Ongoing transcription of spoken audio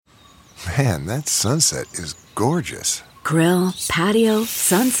Man, that sunset is gorgeous. Grill, patio,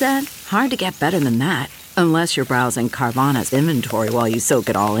 sunset. Hard to get better than that. Unless you're browsing Carvana's inventory while you soak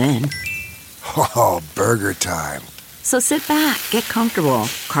it all in. Oh, burger time. So sit back, get comfortable.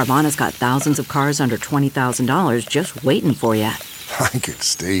 Carvana's got thousands of cars under $20,000 just waiting for you. I could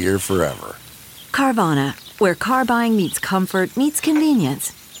stay here forever. Carvana, where car buying meets comfort meets convenience.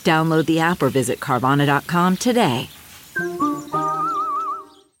 Download the app or visit Carvana.com today.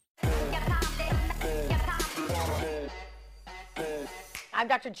 I'm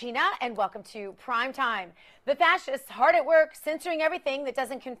Dr. Gina, and welcome to Prime Time. The fascists hard at work censoring everything that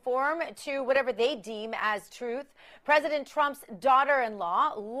doesn't conform to whatever they deem as truth. President Trump's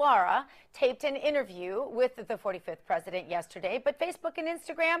daughter-in-law, Laura, taped an interview with the 45th president yesterday, but Facebook and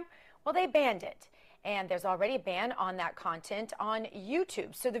Instagram, well, they banned it. And there's already a ban on that content on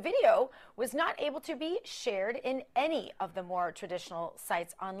YouTube. So the video was not able to be shared in any of the more traditional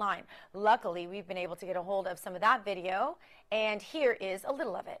sites online. Luckily, we've been able to get a hold of some of that video, and here is a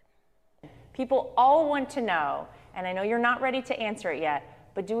little of it. People all want to know, and I know you're not ready to answer it yet,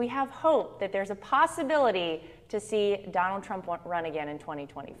 but do we have hope that there's a possibility to see Donald Trump run again in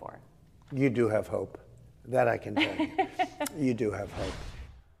 2024? You do have hope. That I can tell you. You do have hope.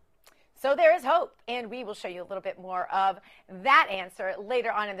 So there is hope, and we will show you a little bit more of that answer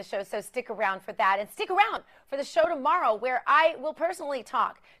later on in the show, so stick around for that. And stick around for the show tomorrow, where I will personally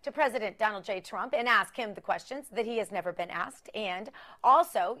talk to President Donald J. Trump and ask him the questions that he has never been asked. And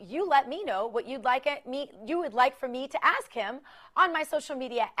also, you let me know what you would like for me to ask him on my social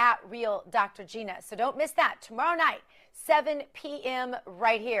media at Real Dr. Gina. So don't miss that tomorrow night, 7 p.m.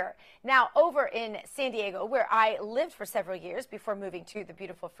 right here. Now, over in San Diego, where I lived for several years before moving to the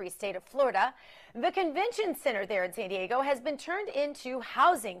beautiful free state of Florida, the convention center there in San Diego has been turned into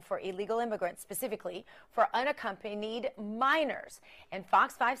housing for illegal immigrants, specifically for unaccompanied minors. And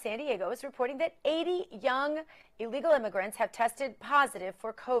Fox 5 San Diego is reporting that 80 young illegal immigrants have tested positive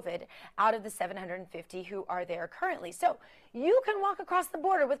for COVID out of the 750 who are there currently. So you can walk across the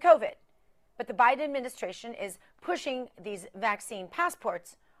border with COVID. But the Biden administration is pushing these vaccine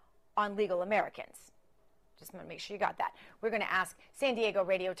passports on legal Americans. Just want to make sure you got that. We're going to ask San Diego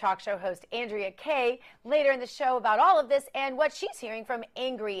radio talk show host Andrea Kaye later in the show about all of this and what she's hearing from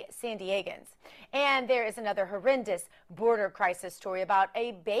angry San Diegans. And there is another horrendous border crisis story about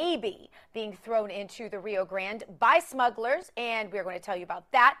a baby being thrown into the Rio Grande by smugglers, and we're going to tell you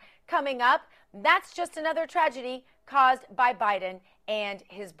about that coming up. That's just another tragedy caused by Biden and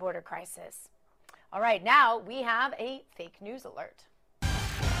his border crisis. All right, now we have a fake news alert.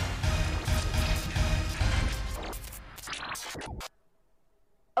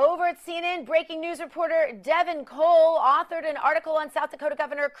 Over at CNN, breaking news reporter Devin Cole authored an article on South Dakota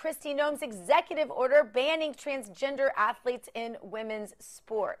Governor Kristi Noem's executive order banning transgender athletes in women's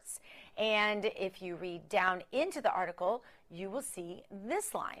sports. And if you read down into the article, you will see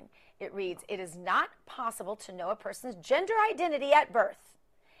this line. It reads, "It is not possible to know a person's gender identity at birth,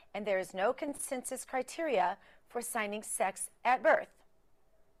 and there is no consensus criteria for assigning sex at birth."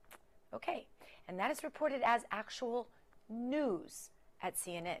 Okay, and that is reported as actual news at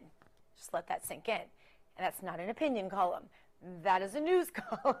CNN. Just let that sink in. And that's not an opinion column. That is a news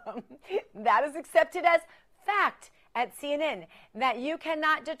column. That is accepted as fact at CNN, that you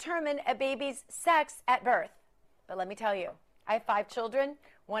cannot determine a baby's sex at birth. But let me tell you, I have 5 children,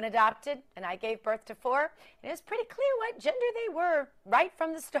 1 adopted, and I gave birth to 4. And it was pretty clear what gender they were right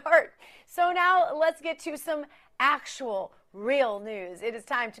from the start. So now let's get to some actual real news. It is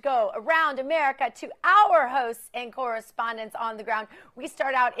time to go around America to our hosts and correspondents on the ground. We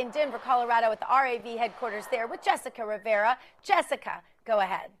start out in Denver, Colorado at the RAV headquarters there with Jessica Rivera. Jessica, go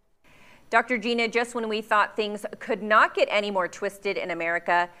ahead. Dr. Gina, just when we thought things could not get any more twisted in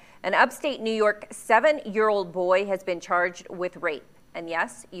America, an upstate New York 7-year-old boy has been charged with rape. And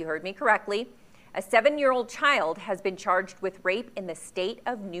yes, you heard me correctly. A 7-year-old child has been charged with rape in the state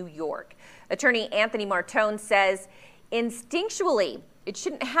of New York. Attorney Anthony Martone says, instinctually, it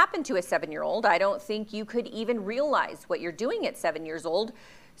shouldn't happen to a 7-year-old. I don't think you could even realize what you're doing at 7 years old.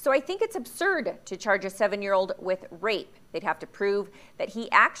 So I think it's absurd to charge a 7-year-old with rape. They'd have to prove that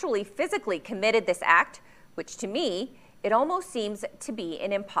he actually physically committed this act, which to me, it almost seems to be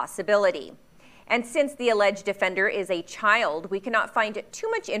an impossibility. And since the alleged offender is a child, we cannot find too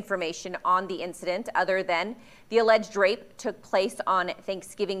much information on the incident other than the alleged rape took place on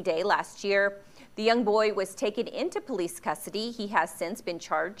Thanksgiving Day last year. The young boy was taken into police custody. He has since been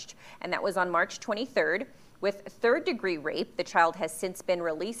charged, and that was on March 23rd, with third-degree rape. The child has since been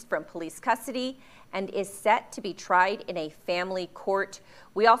released from police custody and is set to be tried in a family court.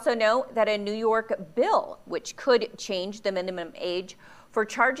 We also know that a New York bill, which could change the minimum age for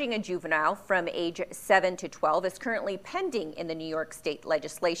charging a juvenile from age 7 to 12 is currently pending in the New York State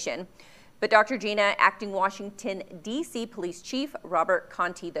legislation. But Dr. Gina, acting Washington, D.C. Police Chief Robert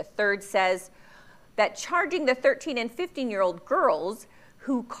Contee III says that charging the 13 and 15-year-old girls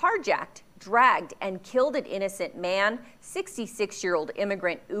who carjacked, dragged, and killed an innocent man, 66-year-old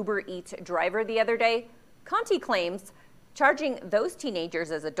immigrant Uber Eats driver the other day, Contee claims charging those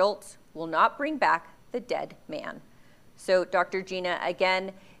teenagers as adults will not bring back the dead man. So, Dr. Gina,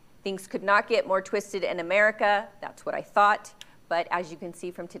 again, things could not get more twisted in America. That's what I thought. But as you can see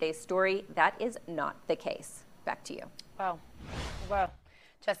from today's story, that is not the case. Back to you. Wow. Well,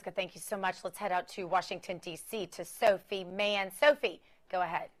 Jessica, thank you so much. Let's head out to Washington, D.C. to Sophie Mann. Sophie, go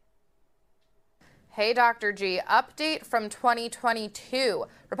ahead. Hey, Dr. G. Update from 2022.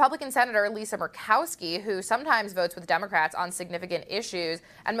 Republican Senator Lisa Murkowski, who sometimes votes with Democrats on significant issues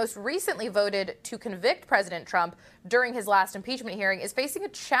and most recently voted to convict President Trump during his last impeachment hearing, is facing a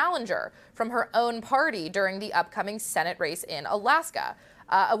challenger from her own party during the upcoming Senate race in Alaska.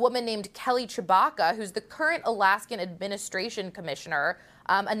 A woman named Kelly Tshibaka, who's the current Alaskan administration commissioner,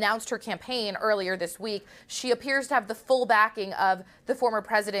 announced her campaign earlier this week. She appears to have the full backing of the former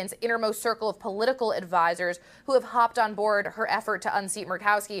president's innermost circle of political advisors who have hopped on board her effort to unseat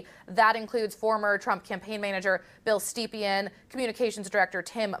Murkowski. That includes former Trump campaign manager Bill Stepien, communications director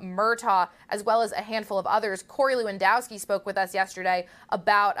Tim Murtaugh, as well as a handful of others. Corey Lewandowski spoke with us yesterday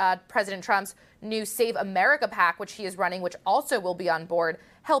about President Trump's new Save America PAC, which he is running, which also will be on board,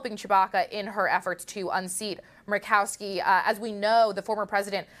 helping Tshibaka in her efforts to unseat Murkowski. As we know, the former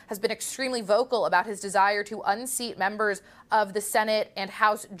president has been extremely vocal about his desire to unseat members of the Senate and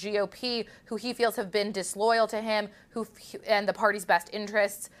House GOP who he feels have been disloyal to him, and the party's best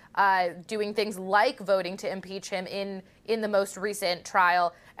interests, doing things like voting to impeach him in the most recent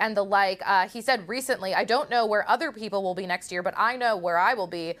trial and the like. He said recently, "I don't know where other people will be next year, but I know where I will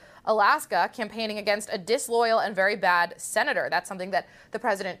be, Alaska, campaigning against a disloyal and very bad senator." That's something that the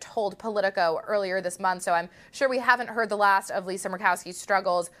president told Politico earlier this month. So I'm sure we haven't heard the last of Lisa Murkowski's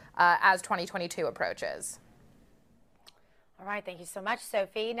struggles as 2022 approaches. All right, thank you so much,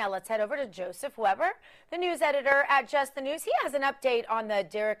 Sophie. Now let's head over to Joseph Weber, the news editor at Just the News. He has an update on the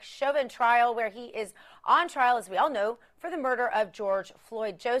Derek Chauvin trial, where he is on trial, as we all know, for the murder of George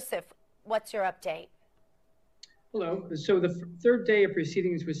Floyd. Joseph, what's your update? Hello. So the third day of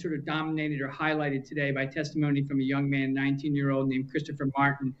proceedings was sort of dominated or highlighted today by testimony from a young man, 19-year-old named Christopher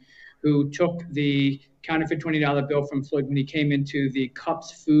Martin, who took the counterfeit $20 bill from Floyd when he came into the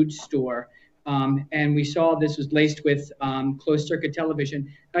Cups food store. And we saw this was laced with closed circuit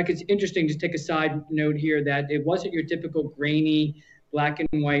television. Like, it's interesting to take a side note here that it wasn't your typical grainy, black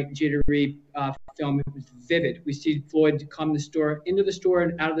and white, jittery film. It was vivid. We see Floyd come into the store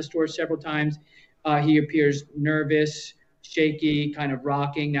and out of the store several times. He appears nervous, shaky, kind of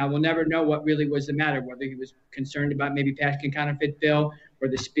rocking. Now, we'll never know what really was the matter, whether he was concerned about maybe passing a counterfeit bill, or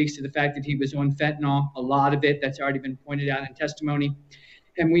this speaks to the fact that he was on fentanyl, a lot of it that's already been pointed out in testimony.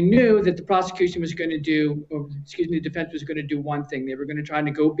 And we knew that the prosecution was going to do, the defense was going to do one thing. They were going to try to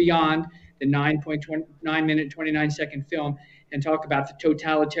go beyond the 9-minute, 29-second film and talk about the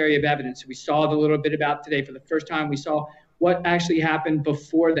totality of evidence. We saw it a little bit about today. For the first time, we saw what actually happened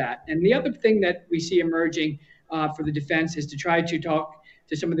before that. And the other thing that we see emerging for the defense is to try to talk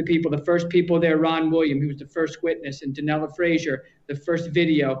to some of the people, the first people there, Ron William, who was the first witness, and Danella Frazier, the first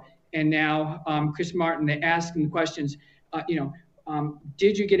video, and now Chris Martin. They asked him questions,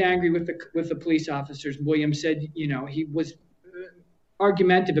 did you get angry with the police officers? William said, he was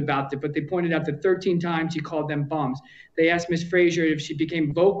argumentative about it, but they pointed out that 13 times he called them bums. They asked Ms. Frazier if she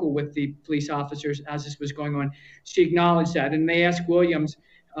became vocal with the police officers as this was going on. She acknowledged that. And they asked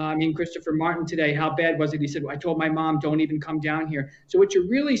Christopher Martin today, how bad was it? He said, I told my mom, don't even come down here. So what you're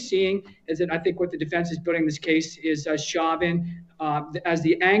really seeing is that I think what the defense is building this case is Chauvin, as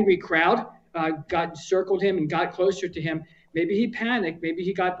the angry crowd circled him and got closer to him. Maybe he panicked. Maybe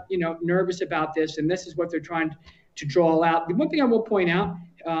he got, nervous about this. And this is what they're trying to draw out. The one thing I will point out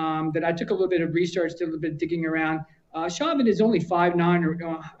that I took a little bit of research, did a little bit of digging around. Chauvin is only 5'9" or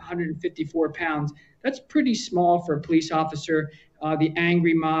 154 pounds. That's pretty small for a police officer. The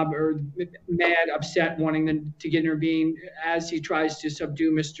angry mob or mad, upset, wanting to intervene as he tries to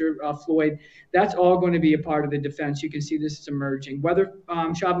subdue Mr. Floyd. That's all going to be a part of the defense. You can see this is emerging. Whether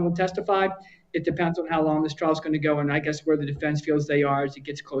Chauvin will testify, it depends on how long this trial is going to go, and I guess where the defense feels they are as it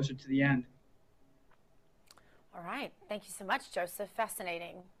gets closer to the end. All right. Thank you so much, Joseph.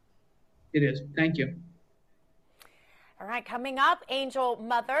 Fascinating. It is. Thank you. All right. Coming up, Angel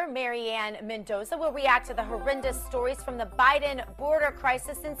mother Marianne Mendoza will react to the horrendous stories from the Biden border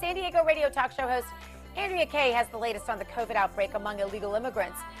crisis, and San Diego radio talk show host Andrea Kaye has the latest on the COVID outbreak among illegal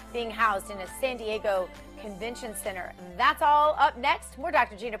immigrants being housed in a San Diego convention center. That's all up next. More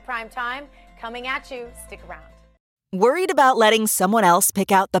Dr. Gina Primetime coming at you. Stick around. Worried about letting someone else pick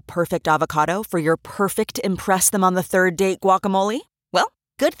out the perfect avocado for your perfect impress them on the third date guacamole? Well,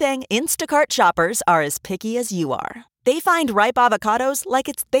 good thing Instacart shoppers are as picky as you are. They find ripe avocados like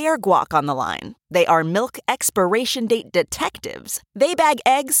it's their guac on the line. They are milk expiration date detectives. They bag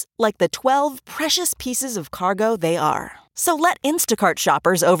eggs like the 12 precious pieces of cargo they are. So let Instacart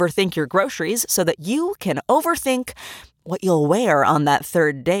shoppers overthink your groceries so that you can overthink what you'll wear on that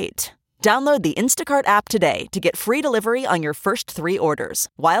third date. Download the Instacart app today to get free delivery on your first 3 orders,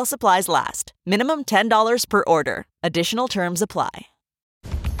 while supplies last. Minimum $10 per order. Additional terms apply.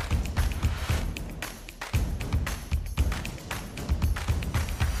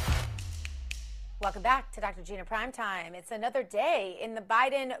 Welcome back to Dr. Gina Primetime. It's another day in the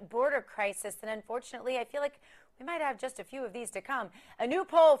Biden border crisis, and unfortunately, I feel like we might have just a few of these to come. A new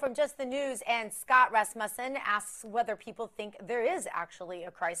poll from Just the News and Scott Rasmussen asks whether people think there is actually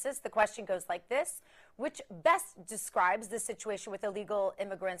a crisis. The question goes like this: which best describes the situation with illegal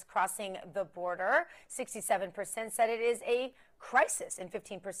immigrants crossing the border? 67% said it is a crisis, and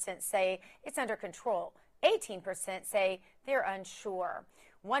 15% say it's under control. 18% say they're unsure.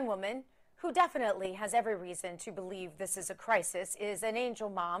 One woman who definitely has every reason to believe this is a crisis is an angel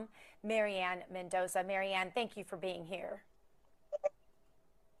mom, Marianne Mendoza. Marianne, thank you for being here.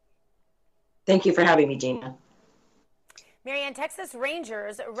 Thank you for having me, Gina. Marianne, Texas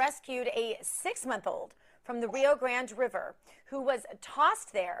Rangers rescued a 6-month-old from the Rio Grande River who was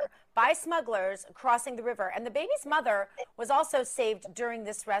tossed there by smugglers crossing the river. And the baby's mother was also saved during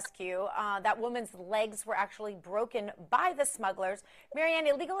this rescue. That woman's legs were actually broken by the smugglers. Marianne,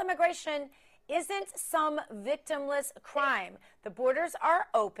 illegal immigration isn't some victimless crime. The borders are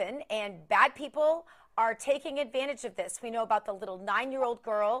open and bad people are taking advantage of this. We know about the little 9-year-old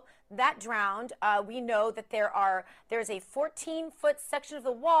girl that drowned. We know that there's a 14-foot section of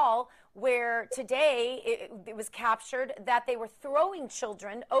the wall where today it was captured that they were throwing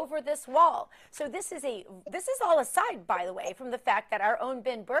children over this wall. So this is all aside, by the way, from the fact that our own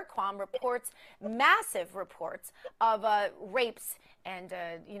Ben Bergquam reports massive reports of rapes and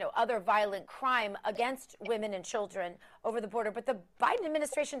other violent crime against women and children over the border. But the Biden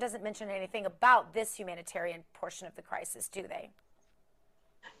administration doesn't mention anything about this humanitarian portion of the crisis, do they?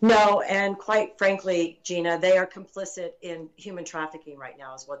 No, and quite frankly, Gina, they are complicit in human trafficking right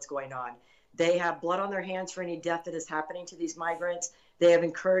now is what's going on. They have blood on their hands for any death that is happening to these migrants. They have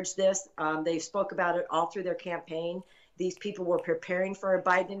encouraged this. They spoke about it all through their campaign. These people were preparing for a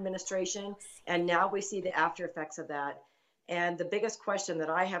Biden administration, and now we see the after effects of that. And the biggest question that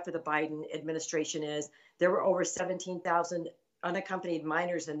I have for the Biden administration is there were over 17,000 unaccompanied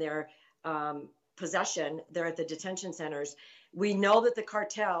minors in their possession there at the detention centers. We know that the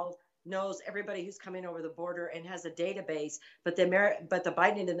cartel knows everybody who's coming over the border and has a database, but the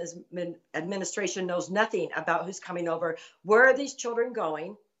Biden administration knows nothing about who's coming over. Where are these children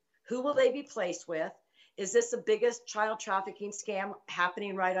going? Who will they be placed with? Is this the biggest child trafficking scam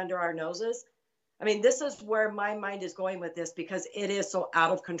happening right under our noses? I mean, this is where my mind is going with this because it is so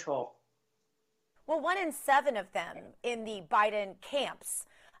out of control. Well, 1 in 7 of them in the Biden camps,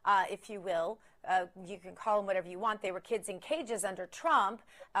 if you will, you can call them whatever you want. They were kids in cages under Trump.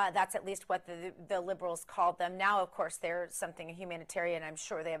 That's at least what the liberals called them. Now, of course, they're something humanitarian. I'm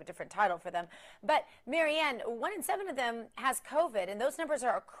sure they have a different title for them. But Marianne, 1 in 7 of them has COVID, and those numbers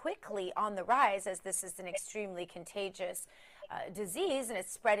are quickly on the rise as this is an extremely contagious disease, and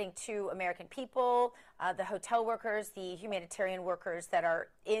it's spreading to American people, the hotel workers, the humanitarian workers that are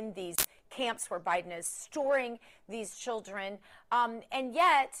in these camps where Biden is storing these children. And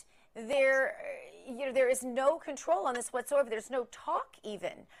yet, there is no control on this whatsoever. There's no talk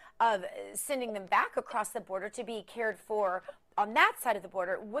even of sending them back across the border to be cared for on that side of the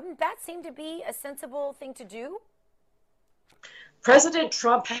border. Wouldn't that seem to be a sensible thing to do? President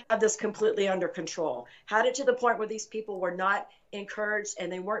Trump had this completely under control, had it to the point where these people were not encouraged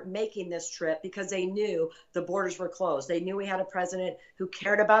and they weren't making this trip because they knew the borders were closed. They knew we had a president who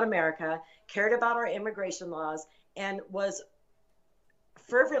cared about America, cared about our immigration laws, and was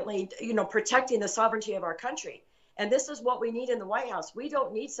fervently, protecting the sovereignty of our country. And this is what we need in the White House. We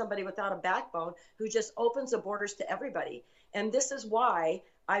don't need somebody without a backbone who just opens the borders to everybody. And this is why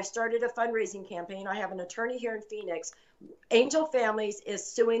I've started a fundraising campaign. I have an attorney here in Phoenix. Angel Families is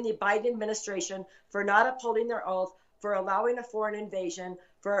suing the Biden administration for not upholding their oath, for allowing a foreign invasion,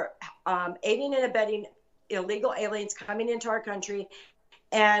 for aiding and abetting illegal aliens coming into our country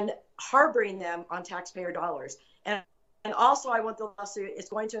and harboring them on taxpayer dollars. And also, I want the lawsuit is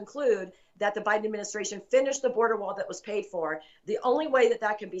going to include that the Biden administration finished the border wall that was paid for. The only way that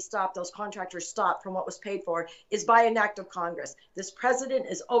that can be stopped, those contractors stopped from what was paid for, is by an act of Congress. This president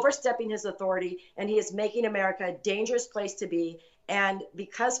is overstepping his authority, and he is making America a dangerous place to be. And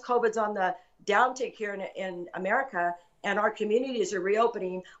because COVID's on the downtick here in America, and our communities are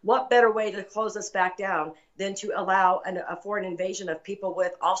reopening, what better way to close us back down than to allow a foreign invasion of people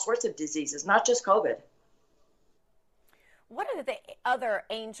with all sorts of diseases, not just COVID? What are the other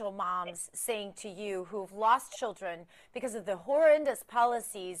angel moms saying to you who've lost children because of the horrendous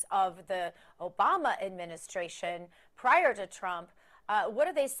policies of the Obama administration prior to Trump? What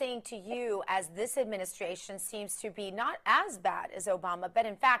are they saying to you as this administration seems to be not as bad as Obama, but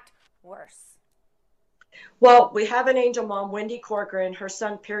in fact worse? Well, we have an angel mom, Wendy Corcoran. Her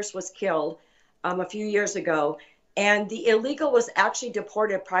son Pierce was killed a few years ago, and the illegal was actually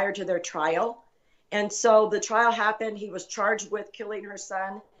deported prior to their trial. And so the trial happened. He was charged with killing her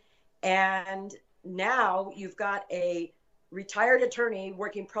son. And now you've got a retired attorney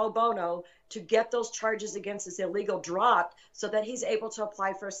working pro bono to get those charges against this illegal dropped so that he's able to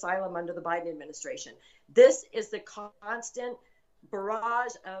apply for asylum under the Biden administration. This is the constant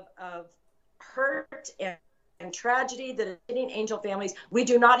barrage of hurt and tragedy that is hitting angel families. We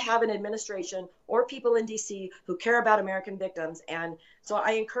do not have an administration or people in DC who care about American victims. And so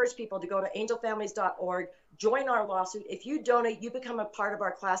I encourage people to go to angelfamilies.org, join our lawsuit. If you donate, you become a part of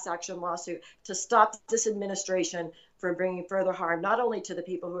our class action lawsuit to stop this administration from bringing further harm, not only to the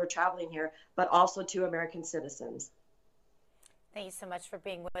people who are traveling here, but also to American citizens. Thank you so much for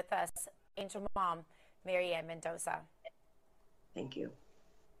being with us, Angel Mom, Mary Ann Mendoza. Thank you.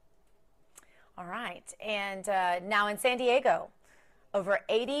 All right. And now in San Diego, over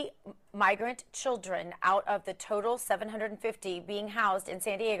 80 migrant children out of the total 750 being housed in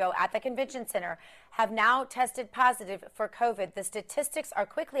San Diego at the convention center have now tested positive for COVID. The statistics are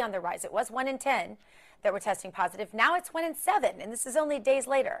quickly on the rise. It was 1 in 10 that were testing positive. Now it's 1 in 7, and this is only days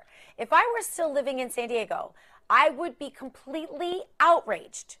later. If I were still living in San Diego, I would be completely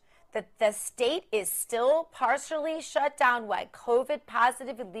outraged that the state is still partially shut down while COVID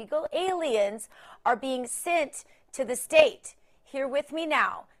positive illegal aliens are being sent to the state. Here with me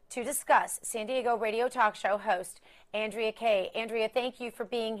now to discuss, San Diego radio talk show host Andrea Kaye. Andrea, thank you for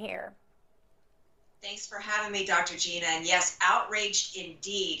being here. Thanks for having me, Dr. Gina. And yes, outraged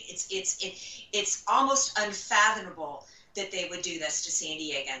indeed. It's almost unfathomable that they would do this to San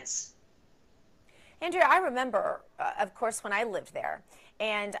Diegans. Andrea, I remember, of course, when I lived there.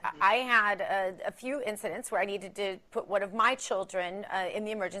 And I had a few incidents where I needed to put one of my children in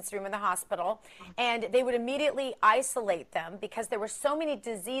the emergency room in the hospital, and they would immediately isolate them because there were so many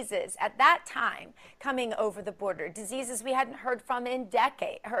diseases at that time coming over the border, diseases we hadn't heard about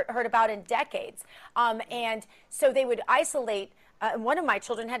in decades. And so they would isolate. One of my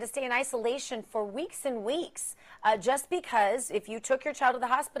children had to stay in isolation for weeks and weeks just because if you took your child to the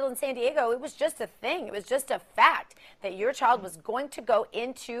hospital in San Diego, it was just a thing. It was just a fact that your child was going to go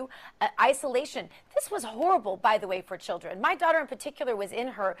into isolation. This was horrible, by the way, for children. My daughter in particular was in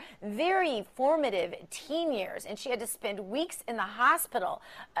her very formative teen years, and she had to spend weeks in the hospital.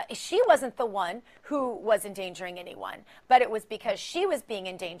 She wasn't the one who was endangering anyone, but it was because she was being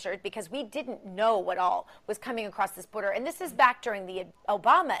endangered because we didn't know what all was coming across this border. And this is back during the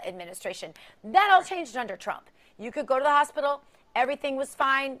Obama administration. That all changed under Trump. You could go to the hospital. Everything was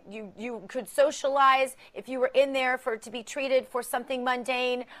fine. You could socialize. If you were in there to be treated for something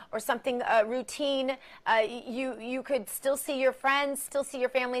mundane or something routine, you could still see your friends, still see your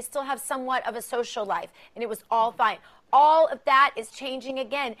family, still have somewhat of a social life. And it was all fine. All of that is changing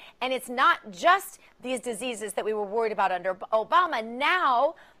again. And it's not just these diseases that we were worried about under Obama.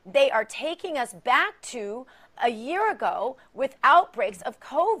 Now they are taking us back to a year ago with outbreaks of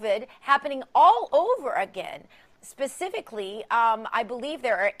COVID happening all over again. Specifically, I believe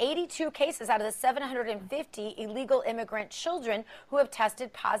there are 82 cases out of the 750 illegal immigrant children who have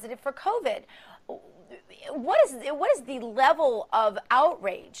tested positive for COVID. What is the level of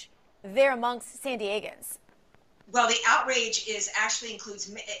outrage there amongst San Diegans? Well, the outrage actually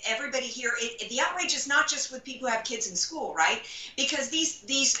includes everybody here. The outrage is not just with people who have kids in school, right? Because these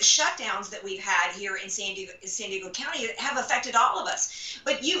shutdowns that we've had here in San Diego County have affected all of us.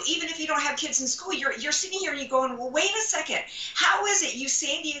 But even if you don't have kids in school, you're sitting here and you're going, well, wait a second. How is it, you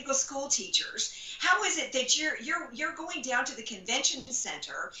San Diego school teachers, how is it that you're going down to the convention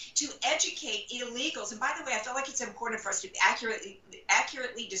center to educate illegals? And by the way, I feel like it's important for us to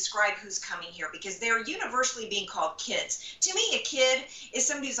accurately describe who's coming here because they're universally being called called kids. To me, a kid is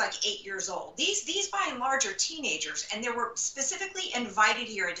somebody who's like 8 years old. These by and large are teenagers, and they were specifically invited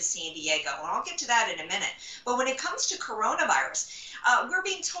here into San Diego, and I'll get to that in a minute. But when it comes to coronavirus, we're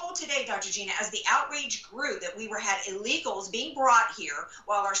being told today, Dr. Gina, as the outrage grew, that we had illegals being brought here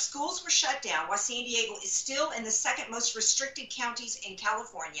while our schools were shut down, while San Diego is still in the second most restricted counties in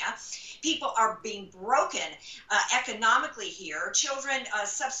California. People are being broken economically here. Children,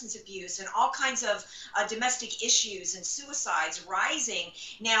 substance abuse, and all kinds of domestic issues and suicides rising.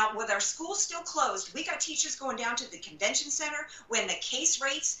 Now, with our schools still closed, we got teachers going down to the convention center when the case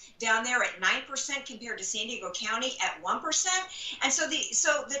rates down there at 9% compared to San Diego County at 1%. And so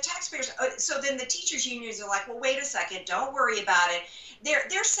the taxpayers, so then the teachers unions are like, well, wait a second, don't worry about it.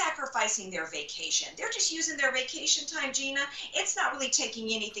 They're sacrificing their vacation. They're just using their vacation time, Gina. It's not really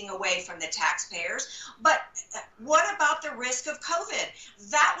taking anything away from the taxpayers. But what about the risk of COVID?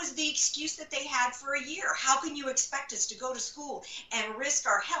 That was the excuse that they had for a year. How can you expect us to go to school and risk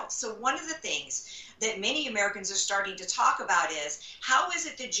our health? So one of the things that many Americans are starting to talk about is, how is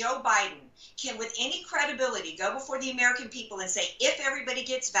it that Joe Biden can, with any credibility, go before the American people and say, if everybody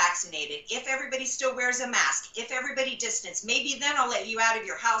gets vaccinated, if everybody still wears a mask, if everybody distance, maybe then I'll let you out of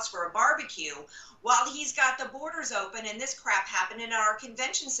your house for a barbecue, while he's got the borders open and this crap happening at our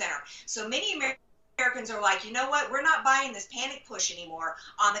convention center. So many Americans are like, you know what, we're not buying this panic push anymore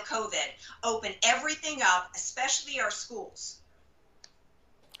on the COVID. Open everything up, especially our schools.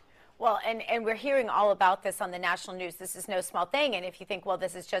 Well, and we're hearing all about this on the national news. This is no small thing. And if you think, well,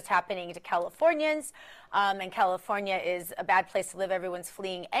 this is just happening to Californians, and California is a bad place to live, everyone's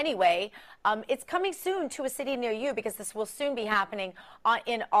fleeing anyway, it's coming soon to a city near you, because this will soon be happening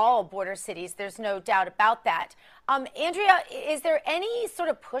in all border cities. There's no doubt about that. Andrea, is there any sort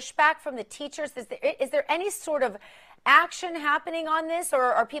of pushback from the teachers? Is there any sort of action happening on this, or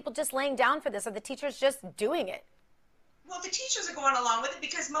are people just laying down for this? Are the teachers just doing it? Well, the teachers are going along with it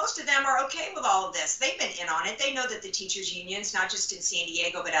because most of them are okay with all of this. They've been in on it. They know that the teachers' unions, not just in San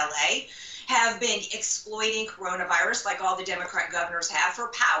Diego but LA, have been exploiting coronavirus like all the Democrat governors have for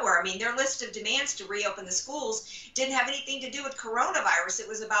power. I mean, their list of demands to reopen the schools didn't have anything to do with coronavirus. It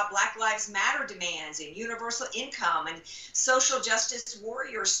was about Black Lives Matter demands and universal income and social justice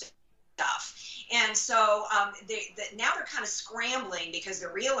warrior stuff. And so now they're kind of scrambling because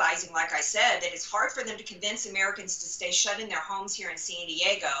they're realizing, like I said, that it's hard for them to convince Americans to stay shut in their homes here in San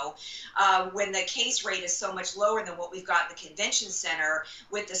Diego when the case rate is so much lower than what we've got in the convention center,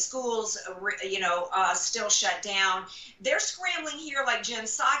 with the schools, still shut down. They're scrambling here like Jen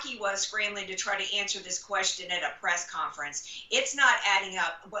Psaki was scrambling to try to answer this question at a press conference. It's not adding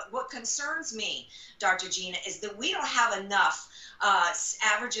up. But what concerns me, Dr. Gina, is that we don't have enough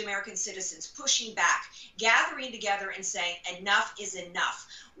average American citizens pushing back, gathering together and saying enough is enough.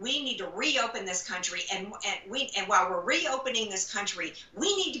 We need to reopen this country, and while we're reopening this country,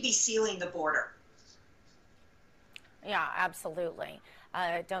 we need to be sealing the border. Yeah, absolutely.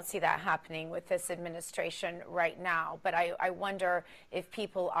 I don't see that happening with this administration right now, but I wonder if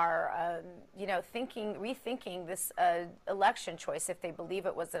people are, rethinking this election choice, if they believe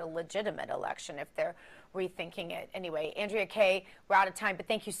it was a legitimate election, if they're rethinking it. Anyway, Andrea Kaye, we're out of time, but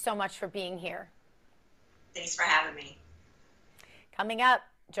thank you so much for being here. Thanks for having me. Coming up,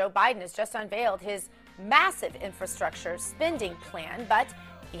 Joe Biden has just unveiled his massive infrastructure spending plan, but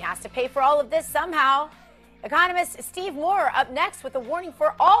he has to pay for all of this somehow. Economist Steve Moore up next with a warning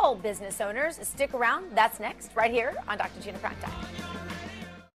for all business owners. Stick around. That's next, right here on Dr. Gina Primetime.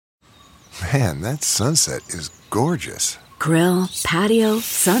 Man, that sunset is gorgeous. Grill, patio,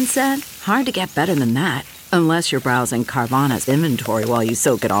 sunset. Hard to get better than that. Unless you're browsing Carvana's inventory while you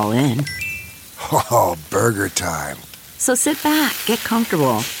soak it all in. Oh, burger time. So sit back, get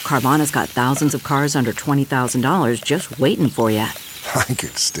comfortable. Carvana's got thousands of cars under $20,000 just waiting for you. I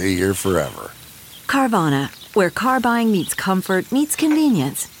could stay here forever. Carvana, where car buying meets comfort meets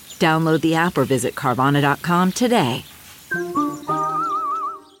convenience. Download the app or visit Carvana.com today.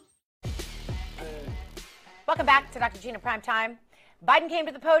 Welcome back to Dr. Gina Primetime. Biden came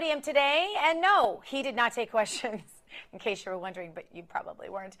to the podium today, and no, he did not take questions, in case you were wondering, but you probably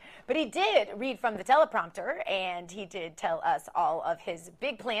weren't. But he did read from the teleprompter, and he did tell us all of his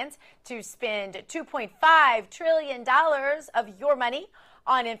big plans to spend $2.5 trillion of your money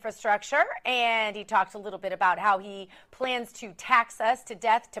on infrastructure, and he talked a little bit about how he plans to tax us to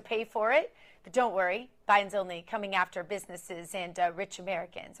death to pay for it. But don't worry, Biden's only coming after businesses and rich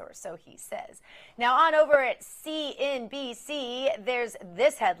Americans, or so he says. Now on over at CNBC, there's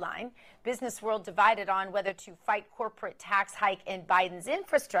this headline: Business world divided on whether to fight corporate tax hike in Biden's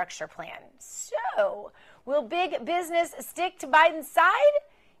infrastructure plan. So, will big business stick to Biden's side?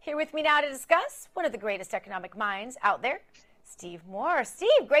 Here with me now to discuss one of the greatest economic minds out there, Steve Moore.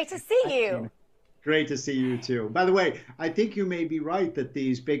 Steve, great to see you. Great to see you too. By the way, I think you may be right that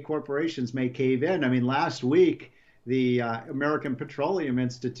these big corporations may cave in. I mean, last week, the American Petroleum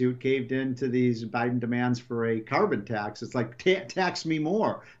Institute caved into these Biden demands for a carbon tax. It's like, tax me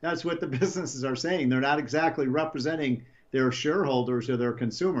more. That's what the businesses are saying. They're not exactly representing their shareholders or their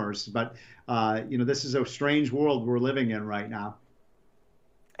consumers. But, this is a strange world we're living in right now.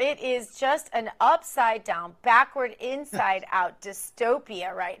 It is just an upside down, backward, inside out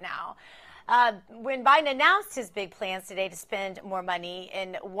dystopia right now. When Biden announced his big plans today to spend more money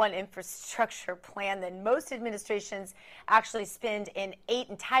in one infrastructure plan than most administrations actually spend in 8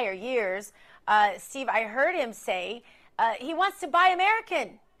 entire years, Steve, I heard him say he wants to buy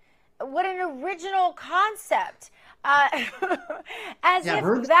American. What an original concept. As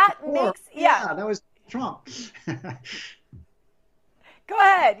if that makes... Yeah, that was Trump. Go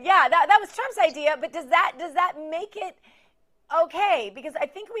ahead. Yeah, that was Trump's idea, but does that make it okay? Because I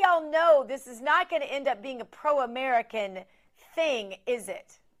think we all know this is not going to end up being a pro-American thing, is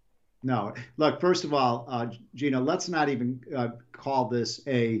it? No. Look, first of all, Gina, let's not even call this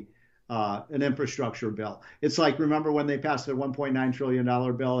an infrastructure bill. It's like, remember when they passed the $1.9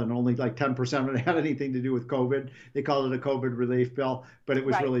 trillion bill and only like 10% of it had anything to do with COVID? They called it a COVID relief bill, but it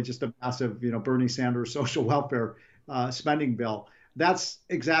was really just a massive, Bernie Sanders social welfare spending bill. That's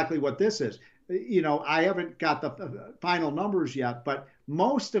exactly what this is. I haven't got the final numbers yet, but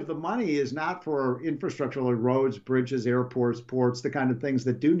most of the money is not for infrastructure like roads, bridges, airports, ports, the kind of things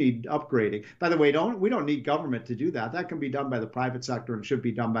that do need upgrading. By the way, we don't need government to do that. That can be done by the private sector and should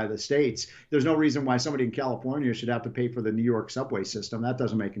be done by the states. There's no reason why somebody in California should have to pay for the New York subway system. That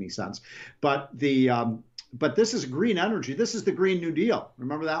doesn't make any sense. But but this is green energy. This is the Green New Deal.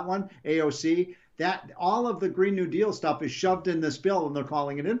 Remember that one? AOC? That all of the Green New Deal stuff is shoved in this bill, and they're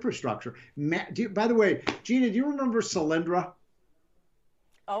calling it infrastructure. By the way, Gina, do you remember Solyndra?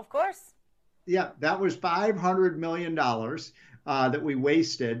 Oh, of course. Yeah, that was $500 million that we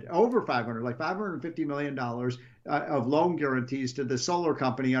wasted, over 500, like $550 million of loan guarantees to the solar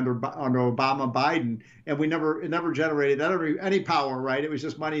company under Obama Biden, and it never generated any power, right? It was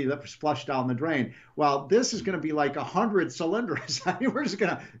just money that was flushed down the drain. Well, this is going to be like 100 Solyndras. I mean, we're just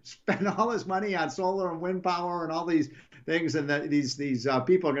going to spend all this money on solar and wind power and all these things, and these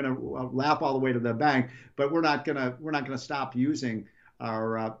people are going to laugh all the way to the bank. But we're not going to stop using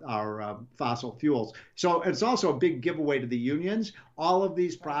our fossil fuels. So it's also a big giveaway to the unions. All of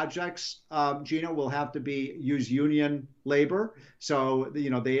these projects, Gina, will have to use union labor. So, the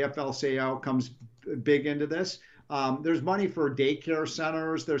AFL-CIO comes big into this. There's money for daycare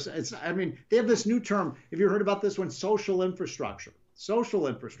centers. They have this new term. Have you heard about this one? Social infrastructure. Social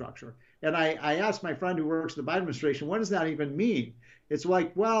infrastructure. And I asked my friend who works in the Biden administration, what does that even mean? It's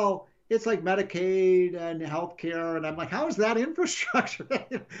like, well, it's like Medicaid and healthcare. And I'm like, how is that infrastructure?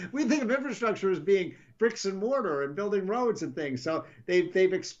 We think of infrastructure as being bricks and mortar and building roads and things. So they've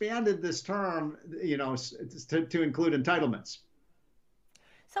expanded this term, to include entitlements.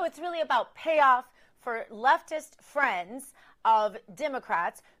 So it's really about payoff for leftist friends of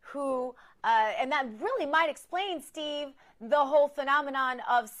Democrats who, and that really might explain, Steve, the whole phenomenon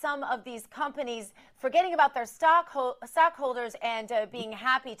of some of these companies forgetting about their stockholders and being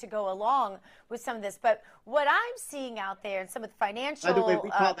happy to go along with some of this. But what I'm seeing out there in some of the financial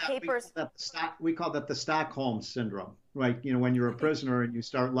papers... We call that the Stockholm syndrome, right? When you're a prisoner and you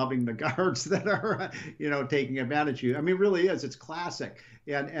start loving the guards that are, taking advantage of you. I mean, it really is. It's classic.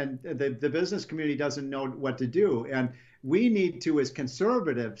 And the business community doesn't know what to do. And we need to, as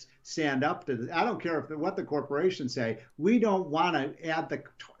conservatives, stand up to this. I don't care what the corporations say. We don't want to add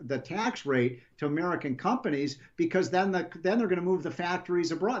the tax rate to American companies, because then they're going to move the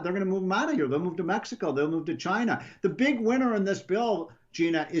factories abroad. They're going to move them out of here. They'll move to Mexico. They'll move to China. The big winner in this bill,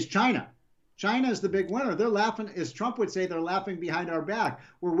 Gina, is China. China is the big winner. They're laughing, as Trump would say, they're laughing behind our back.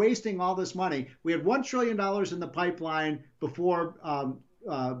 We're wasting all this money. We had $1 trillion in the pipeline before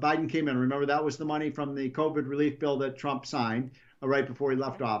Biden came in. Remember, that was the money from the COVID relief bill that Trump signed right before he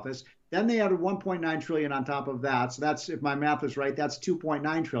left office. Then they added $1.9 trillion on top of that. So that's, if my math is right, that's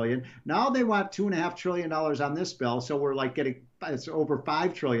 $2.9 trillion. Now they want $2.5 trillion on this bill. So we're like it's over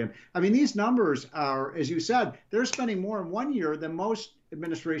 $5 trillion. I mean, these numbers are, as you said, they're spending more in 1 year than most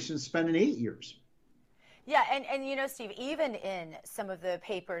administrations spend in 8 years. Yeah, and Steve, even in some of the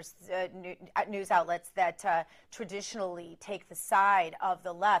papers, news outlets that traditionally take the side of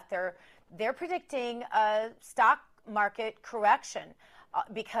the left, they're predicting a stock market correction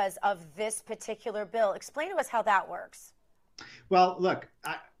because of this particular bill. Explain to us how that works. Well, look,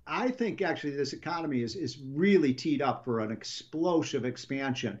 I think actually this economy is really teed up for an explosive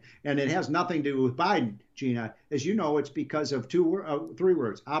expansion, and it has nothing to do with Biden, Gina. As you know, it's because of three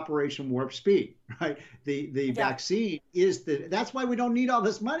words: Operation Warp Speed. Right? The vaccine is that's why we don't need all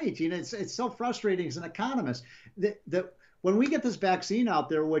this money, Gina. It's so frustrating as an economist that when we get this vaccine out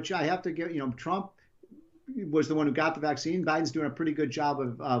there, which I have to give, Trump was the one who got the vaccine. Biden's doing a pretty good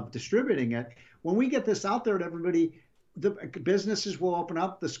job of distributing it. When we get this out there to everybody, the businesses will open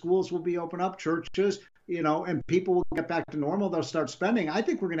up, the schools will be open up, churches, and people will get back to normal. They'll start spending. I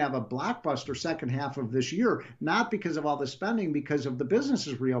think we're going to have a blockbuster second half of this year, not because of all the spending, because of the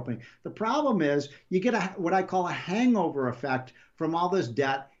businesses reopening. The problem is you get what I call a hangover effect from all this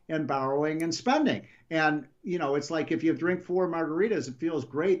debt and borrowing and spending. And, it's like if you drink 4 margaritas, it feels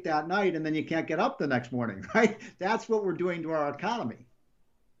great that night, and then you can't get up the next morning, right? That's what we're doing to our economy.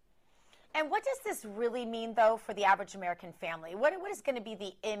 And what does this really mean, though, for the average American family? What is going to be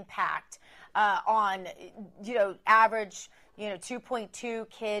the impact on, average, 2.2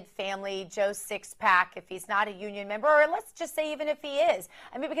 kid family, Joe Sixpack, if he's not a union member, or let's just say even if he is?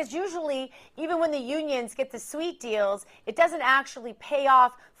 I mean, because usually, even when the unions get the sweet deals, it doesn't actually pay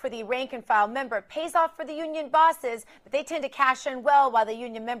off for the rank and file member. It pays off for the union bosses, but they tend to cash in well while the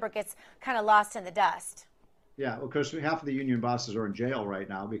union member gets kind of lost in the dust. Yeah, well, because half of the union bosses are in jail right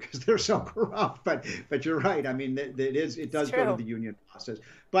now because they're so corrupt. But you're right. I mean, it does go to the union bosses.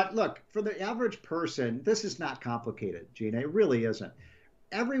 But look, for the average person, this is not complicated, Gina. It really isn't.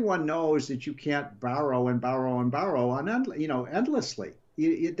 Everyone knows that you can't borrow and borrow and borrow on endlessly.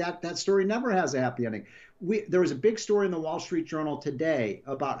 That story never has a happy ending. There was a big story in the Wall Street Journal today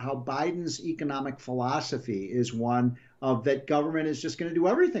about how Biden's economic philosophy is one of that government is just going to do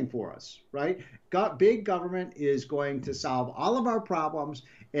everything for us, right? Big government is going to solve all of our problems,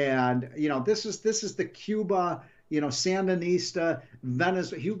 and this is the Cuba, Sandinista,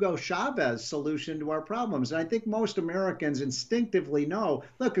 Venezuela, Hugo Chavez solution to our problems. And I think most Americans instinctively know,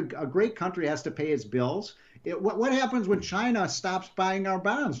 look, a great country has to pay its bills. What happens when China stops buying our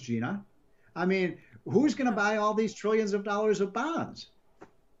bonds, Gina? I mean, who's going to buy all these trillions of dollars of bonds?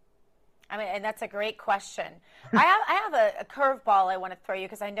 I mean, and that's a great question. I have a curveball I want to throw you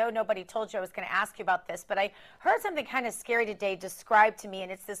because I know nobody told you I was going to ask you about this, but I heard something kind of scary today described to me,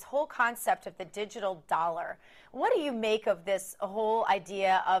 and it's this whole concept of the digital dollar. What do you make of this whole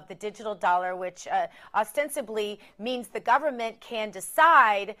idea of the digital dollar, which ostensibly means the government can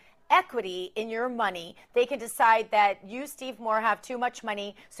decide equity in your money? They can decide that you, Steve Moore, have too much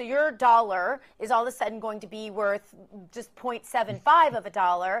money, so your dollar is all of a sudden going to be worth just 0.75 of a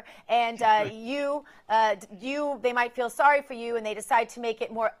dollar, and they might feel sorry for you, and they decide to make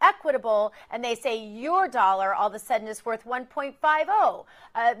it more equitable, and they say your dollar all of a sudden is worth 1.50.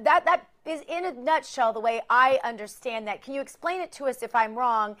 That is, in a nutshell, the way I understand that. Can you explain it to us if I'm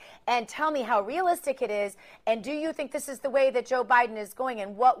wrong, and tell me how realistic it is, and do you think this is the way that Joe Biden is going,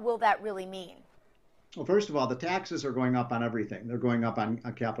 and what will that really mean? Well, first of all, the taxes are going up on everything. They're going up on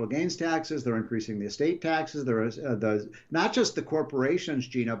capital gains taxes. They're increasing the estate taxes. There is not just the corporations,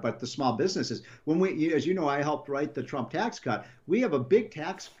 Gina, but the small businesses. As you know, I helped write the Trump tax cut. We have a big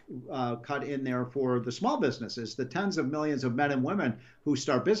tax cut in there for the small businesses, the tens of millions of men and women who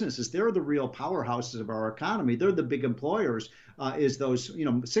start businesses. They're the real powerhouses of our economy. They're the big employers. Is those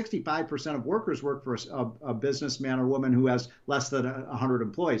 65% of workers work for a businessman or woman who has less than 100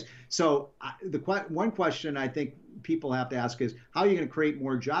 employees. So one question I think people have to ask is, how are you going to create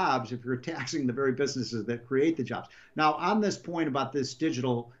more jobs if you're taxing the very businesses that create the jobs? Now, on this point about this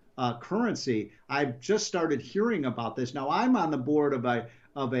digital currency, I've just started hearing about this. Now, I'm on the board of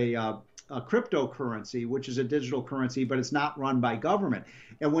a cryptocurrency, which is a digital currency, but it's not run by government.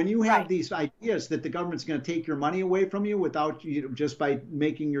 And when you have these ideas that the government's going to take your money away from you without just by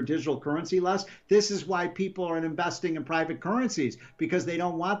making your digital currency less, this is why people are investing in private currencies, because they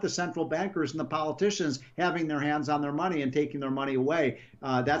don't want the central bankers and the politicians having their hands on their money and taking their money away.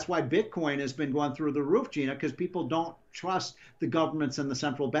 That's why Bitcoin has been going through the roof, Gina, because people don't trust the governments and the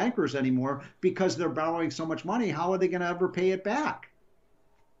central bankers anymore because they're borrowing so much money. How are they going to ever pay it back?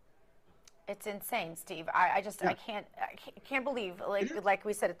 It's insane, Steve. I can't believe, like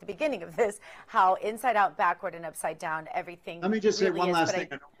we said at the beginning of this, how inside out, backward, and upside down everything. Let me just say one last thing.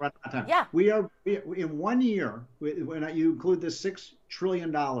 I don't run out of time. Yeah. We in 1 year, when you include this $6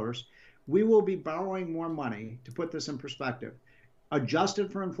 trillion, we will be borrowing more money, to put this in perspective,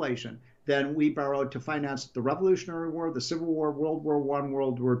 adjusted for inflation, than we borrowed to finance the Revolutionary War, the Civil War, World War I,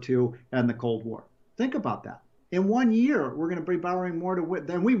 World War II, and the Cold War. Think about that. In 1 year, we're going to be borrowing more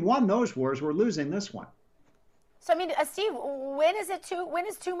than we won those wars. We're losing this one. So, I mean, Steve, when is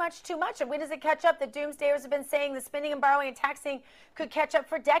too much too much? And when does it catch up? The doomsdayers have been saying the spending and borrowing and taxing could catch up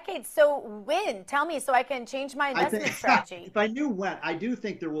for decades. So when? Tell me so I can change my investment strategy. If I knew when, I do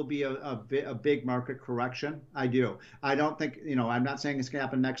think there will be a big market correction. I do. I don't think, I'm not saying it's going to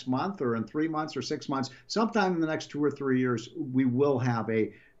happen next month or in 3 months or 6 months. Sometime in the next 2 or 3 years, we will have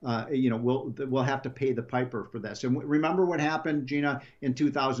we'll have to pay the piper for this. And remember what happened, Gina, in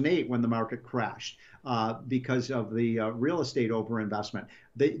 2008 when the market crashed because of the real estate overinvestment.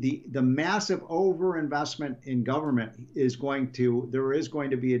 The massive overinvestment in government there is going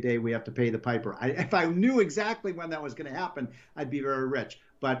to be a day we have to pay the piper. If I knew exactly when that was going to happen, I'd be very rich.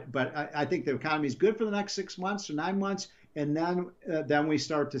 But I think the economy is good for the next 6 months or 9 months, and then we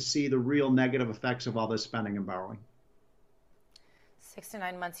start to see the real negative effects of all this spending and borrowing. 6 to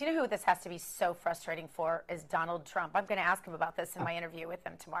 9 months. You know who this has to be so frustrating for is Donald Trump. I'm going to ask him about this in my interview with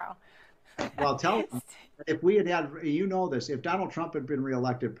him tomorrow. Well, tell him, if we had, if Donald Trump had been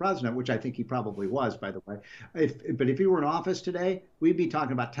reelected president, which I think he probably was, by the way, but if he were in office today, we'd be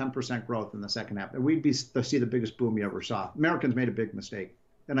talking about 10% growth in the second half. We'd see the biggest boom you ever saw. Americans made a big mistake.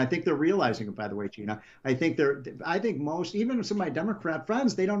 And I think they're realizing it, by the way, Gina. I think most, even some of my Democrat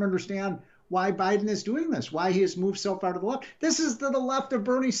friends, they don't understand why Biden is doing this, why he has moved so far to the left. This is to the left of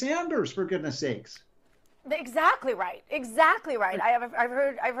Bernie Sanders, for goodness sakes. Exactly right. Exactly right.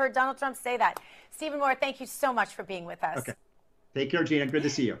 I've heard Donald Trump say that. Stephen Moore, thank you so much for being with us. Okay. Take care, Gina. Good to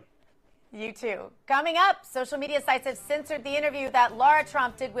see you. You too. Coming up, social media sites have censored the interview that Lara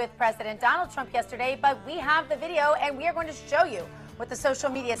Trump did with President Donald Trump yesterday, but we have the video and we are going to show you what the social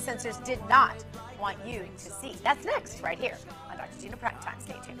media censors did not want you to see. That's next, right here on Dr. Gina Primetime.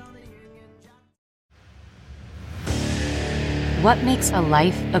 Stay tuned. What makes a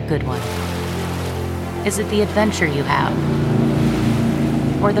life a good one? Is it the adventure you have?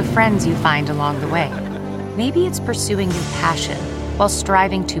 Or the friends you find along the way? Maybe it's pursuing your passion while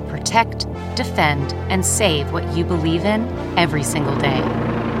striving to protect, defend, and save what you believe in every single day.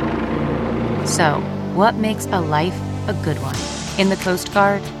 So, what makes a life a good one? In the Coast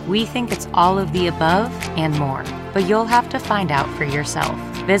Guard, we think it's all of the above and more, but you'll have to find out for yourself.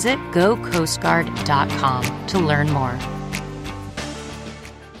 Visit gocoastguard.com to learn more.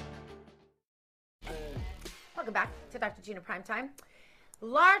 Welcome back to Dr. Gina Primetime.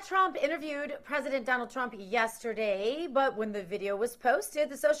 Lara Trump interviewed President Donald Trump yesterday, but when the video was posted,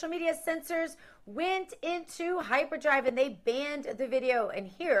 the social media censors went into hyperdrive and they banned the video. And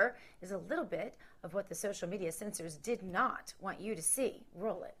here is a little bit of what the social media censors did not want you to see.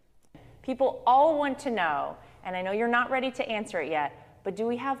 Roll it. People all want to know, and I know you're not ready to answer it yet, but do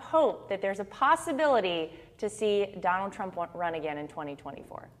we have hope that there's a possibility to see Donald Trump run again in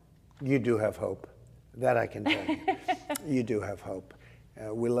 2024? You do have hope. That I can tell you. You do have hope.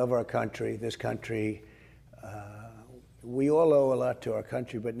 We love our country. This country, we all owe a lot to our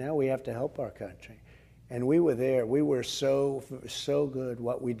country, but now we have to help our country. And we were there. We were so good.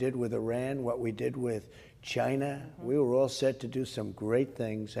 What we did with Iran, what we did with China, we were all set to do some great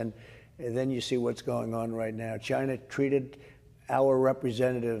things. And then you see what's going on right now. China treated our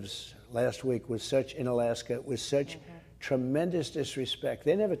representatives last week in Alaska with such tremendous disrespect.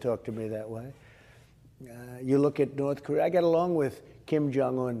 They never talked to me that way. You look at North Korea. I got along with Kim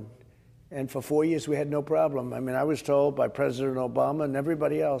Jong-un, and for 4 years we had no problem. I mean, I was told by President Obama and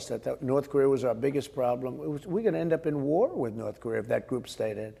everybody else that North Korea was our biggest problem. We're going to end up in war with North Korea if that group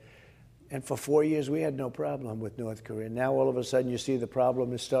stayed in. And for 4 years we had no problem with North Korea. Now all of a sudden you see the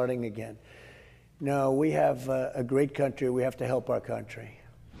problem is starting again. No, we have a great country. We have to help our country.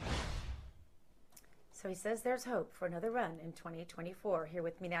 So he says there's hope for another run in 2024. Here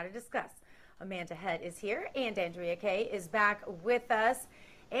with me now to discuss. Amanda Head is here, and Andrea Kaye is back with us.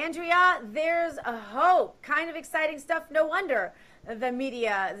 Andrea, there's a hope. Kind of exciting stuff. No wonder the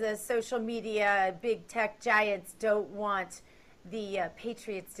media, the social media, big tech giants don't want the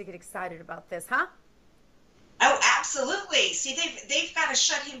Patriots to get excited about this, huh? Oh, absolutely. See, they've got to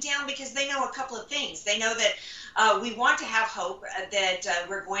shut him down because they know a couple of things. They know that we want to have hope that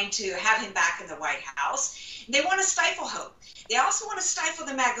we're going to have him back in the White House. They want to stifle hope. They also want to stifle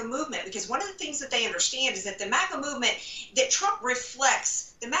the MAGA movement because one of the things that they understand is that the MAGA movement that Trump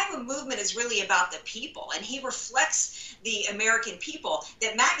reflects, the MAGA movement is really about the people, and he reflects the American people.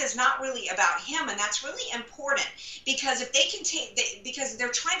 That MAGA is not really about him, and that's really important because if they can because they're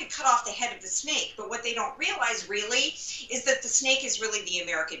trying to cut off the head of the snake, but what they don't realize really is that the snake is really the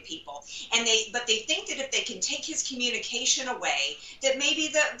American people, but they think that if they can take his communication away, that maybe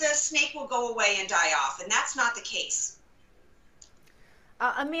the snake will go away and die off, and that's not the case.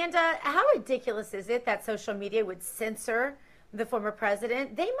 Amanda, how ridiculous is it that social media would censor the former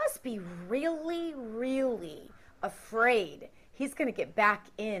president? They must be really, really afraid he's going to get back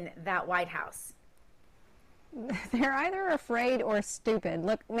in that White House? They're either afraid or stupid.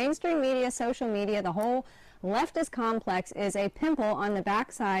 Look, mainstream media, social media, the whole leftist complex is a pimple on the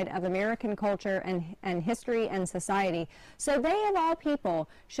backside of American culture and history and society. So they, of all people,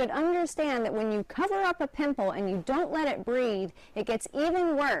 should understand that when you cover up a pimple and you don't let it breathe, it gets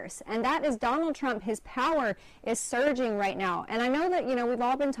even worse. And that is Donald Trump. His power is surging right now. And I know that, we've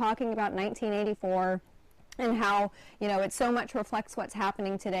all been talking about 1984 and how, it so much reflects what's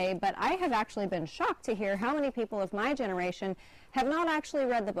happening today. But I have actually been shocked to hear how many people of my generation have not actually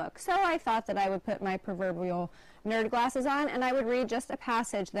read the book. So I thought that I would put my proverbial nerd glasses on and I would read just a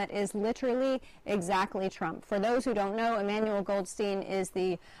passage that is literally exactly Trump. For those who don't know, Emmanuel Goldstein is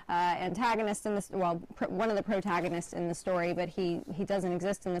the antagonist in this, one of the protagonists in the story, but he doesn't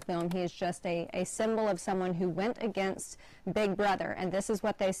exist in the film. He is just a symbol of someone who went against Big Brother, and this is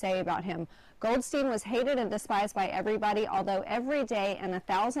what they say about him. Goldstein was hated and despised by everybody, although every day and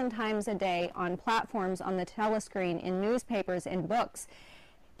 1,000 times a day on platforms, on the telescreen, in newspapers, in books,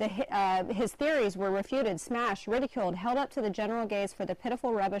 his theories were refuted, smashed, ridiculed, held up to the general gaze for the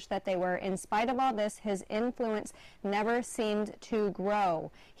pitiful rubbish that they were. In spite of all this, his influence never seemed to grow.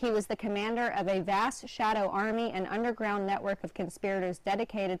 He was the commander of a vast shadow army, an underground network of conspirators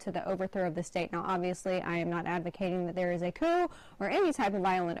dedicated to the overthrow of the state. Now, obviously, I am not advocating that there is a coup or any type of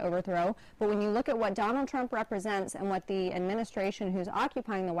violent overthrow, but when you look at what Donald Trump represents and what the administration who's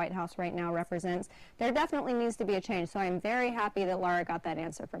occupying the White House right now represents, there definitely needs to be a change. So I'm very happy that Laura got that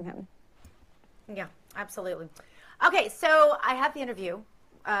answer from him. Yeah, absolutely. Okay, so I have the interview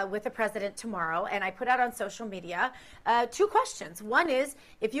with the president tomorrow, and I put out on social media 2 questions. One is,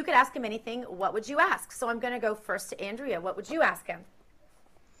 if you could ask him anything, what would you ask? So I'm going to go first to Andrea. What would you ask him?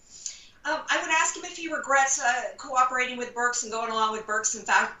 I would ask him if he regrets cooperating with Birx and going along with Birx and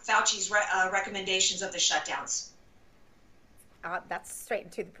Fauci's recommendations of the shutdowns. That's straight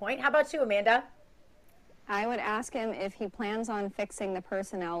and to the point. How about you, Amanda? I would ask him if he plans on fixing the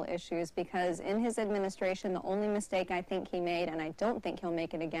personnel issues, because in his administration, the only mistake I think he made, and I don't think he'll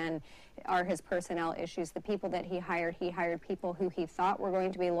make it again, are his personnel issues. The people that he hired people who he thought were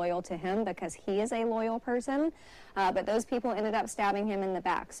going to be loyal to him because he is a loyal person, but those people ended up stabbing him in the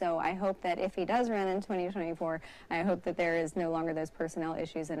back. So I hope that if he does run in 2024, I hope that there is no longer those personnel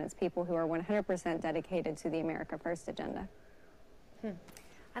issues, and it's people who are 100% dedicated to the America First agenda.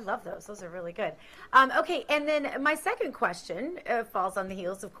 I love those. Those are really good. Okay, and then my second question falls on the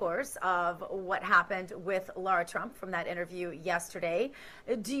heels, of course, of what happened with Laura Trump from that interview yesterday.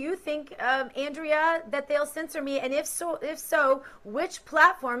 Do you think, Andrea, that they'll censor me? And if so, which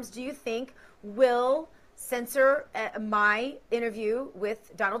platforms do you think will censor my interview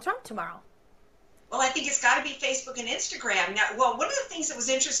with Donald Trump tomorrow? Well, I think it's got to be Facebook and Instagram. Now, well, one of the things that was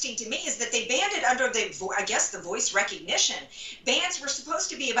interesting to me is that they banned it under the voice recognition. Bans were supposed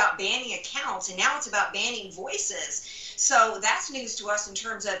to be about banning accounts, and now it's about banning voices. So that's news to us in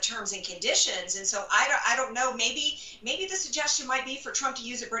terms of terms and conditions. And so I don't know. Maybe the suggestion might be for Trump to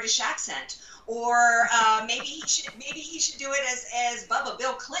use a British accent, or maybe he should do it as Bubba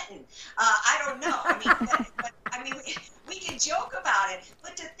Bill Clinton. I don't know. I mean, we can joke about it,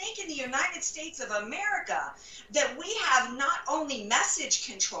 but to think in the United States of America that we have not only message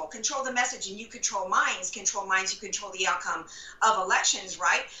control the message, and you control minds, you control the outcome of elections,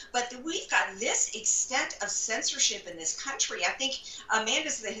 right? But that we've got this extent of censorship in this country. I think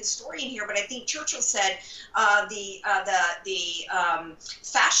Amanda's the historian here, but I think Churchill said the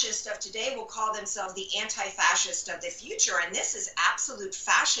fascists of today will call themselves the anti-fascist of the future, and this is absolute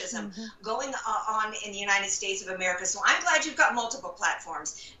fascism going on in the United States of America. So I'm glad you've got multiple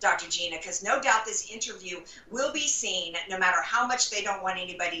platforms, Dr. Gina, because no doubt this interview will be seen no matter how much they don't want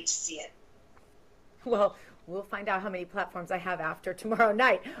anybody to see it. Well, we'll find out how many platforms I have after tomorrow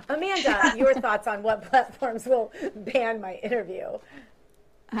night. Amanda, your thoughts on what platforms will ban my interview?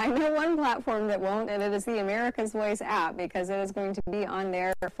 I know one platform that won't, and it is the America's Voice app, because it is going to be on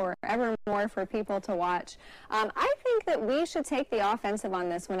there forevermore for people to watch. I think that we should take the offensive on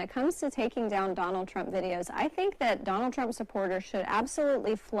this when it comes to taking down Donald Trump videos. I think that Donald Trump supporters should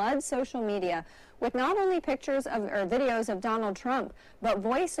absolutely flood social media with not only pictures of or videos of Donald Trump, but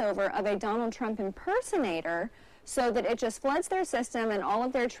voiceover of a Donald Trump impersonator, so that it just floods their system and all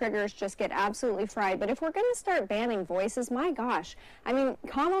of their triggers just get absolutely fried. But if we're going to start banning voices, my gosh. I mean,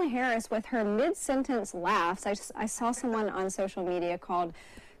 Kamala Harris with her mid-sentence laughs. I saw someone on social media called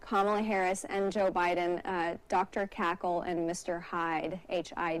Kamala Harris and Joe Biden Dr. Cackle and Mr. Hyde,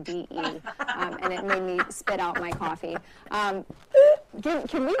 H-I-D-E, and it made me spit out my coffee. Can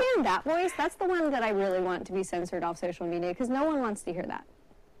we ban that voice? That's the one that I really want to be censored off social media, because no one wants to hear that.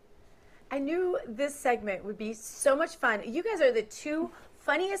 I knew this segment would be so much fun. You guys are the two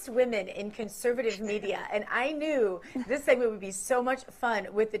funniest women in conservative media, and I knew this segment would be so much fun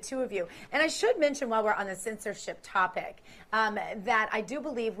with the two of you. And I should mention, while we're on the censorship topic, that I do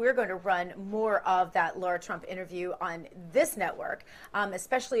believe we're going to run more of that Laura Trump interview on this network,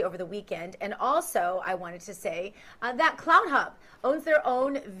 especially over the weekend. And also, I wanted to say that CloutHub owns their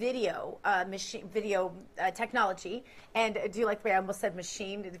own video technology. And do you like the way I almost said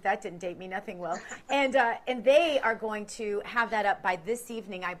machine? That didn't date me, nothing will. And they are going to have that up by this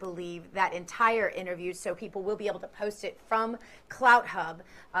evening, I believe, that entire interview, so people will be able to post it from CloutHub,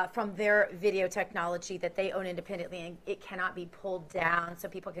 from their video technology that they own independently, and it cannot be pulled down, so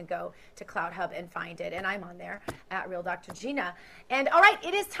people can go to CloutHub and find it. And I'm on there at Real Dr. Gina. And all right,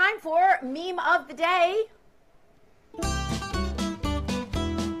 it is time for Meme of the Day.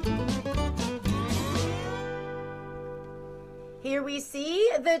 Here we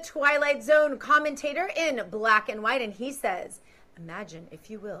see the Twilight Zone commentator in black and white, and he says, imagine, if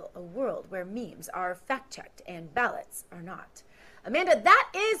you will, a world where memes are fact-checked and ballots are not. Amanda, that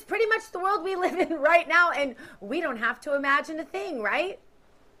is pretty much the world we live in right now, and we don't have to imagine a thing, right?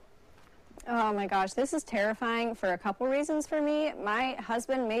 Oh my gosh, this is terrifying for a couple reasons for me. My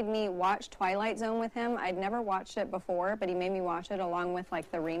husband made me watch Twilight Zone with him. I'd never watched it before, but he made me watch it along with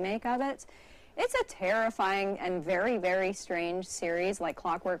like the remake of it. It's a terrifying and very, very strange series like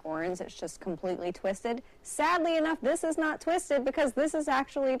Clockwork Orange. It's just completely twisted. Sadly enough, this is not twisted because this is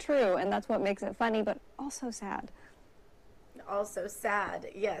actually true, and that's what makes it funny, but also sad. Also sad.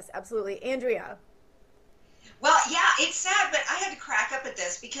 Yes, absolutely. Andrea. Well, yeah, it's sad, but I had to crack up at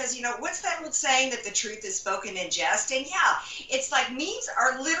this because, you know, what's that old saying that the truth is spoken in jest? And yeah, it's like memes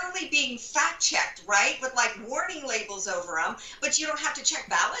are literally being fact-checked, right? With like warning labels over them, but you don't have to check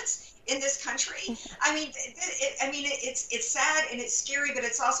ballots in this country. I mean, it's sad and it's scary, but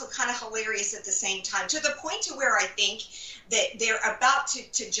it's also kind of hilarious at the same time, to the point to where I think that they're about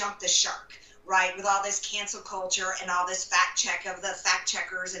to jump the shark, right? With all this cancel culture and all this fact check of the fact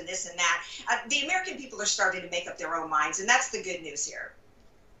checkers and this and that. The American people are starting to make up their own minds, and that's the good news here.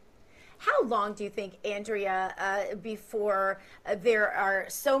 How long do you think, Andrea, before there are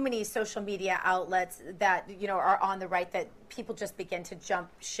so many social media outlets that, you know, are on the right that people just begin to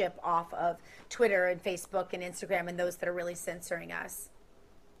jump ship off of Twitter and Facebook and Instagram and those that are really censoring us?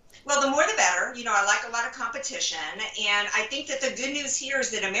 Well, the more the better. You know, I like a lot of competition, and I think that the good news here is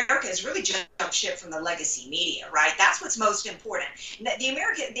that America has really jumped ship from the legacy media, right? That's what's most important.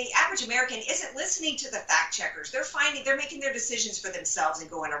 The average American isn't listening to the fact checkers. They're making their decisions for themselves and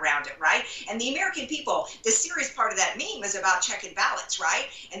going around it, right? And the American people, the serious part of that meme is about checking ballots, right?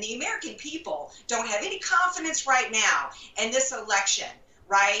 And the American people don't have any confidence right now in this election,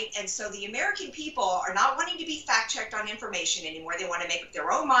 right? And so the American people are not wanting to be fact-checked on information anymore. They want to make up their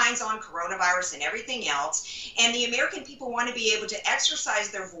own minds on coronavirus and everything else. And the American people want to be able to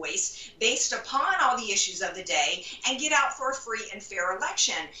exercise their voice based upon all the issues of the day and get out for a free and fair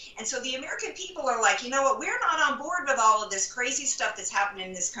election. And so the American people are like, you know what, we're not on board with all of this crazy stuff that's happening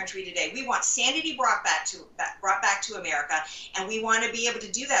in this country today. We want sanity brought back to America, and we want to be able to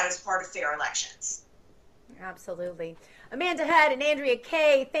do that as part of fair elections. Absolutely. Amanda Head and Andrea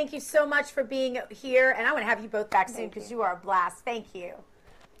Kaye, thank you so much for being here. And I want to have you both back soon because you are a blast. Thank you.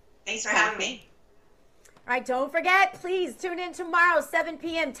 Thanks for having me. All right, don't forget, please tune in tomorrow, 7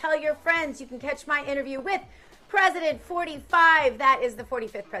 p.m. Tell your friends. You can catch my interview with President 45. That is the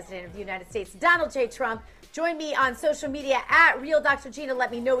 45th President of the United States, Donald J. Trump. Join me on social media at Real Dr. Gina.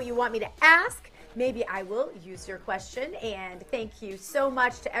 Let me know what you want me to ask. Maybe I will use your question. And thank you so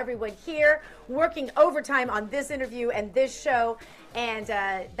much to everyone here working overtime on this interview and this show. And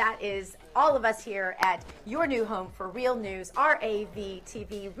that is all of us here at your new home for Real News,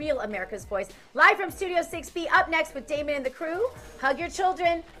 RAV-TV, Real America's Voice. Live from Studio 6B, up next with Damon and the crew. Hug your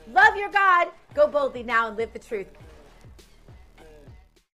children, love your God, go boldly now and live the truth.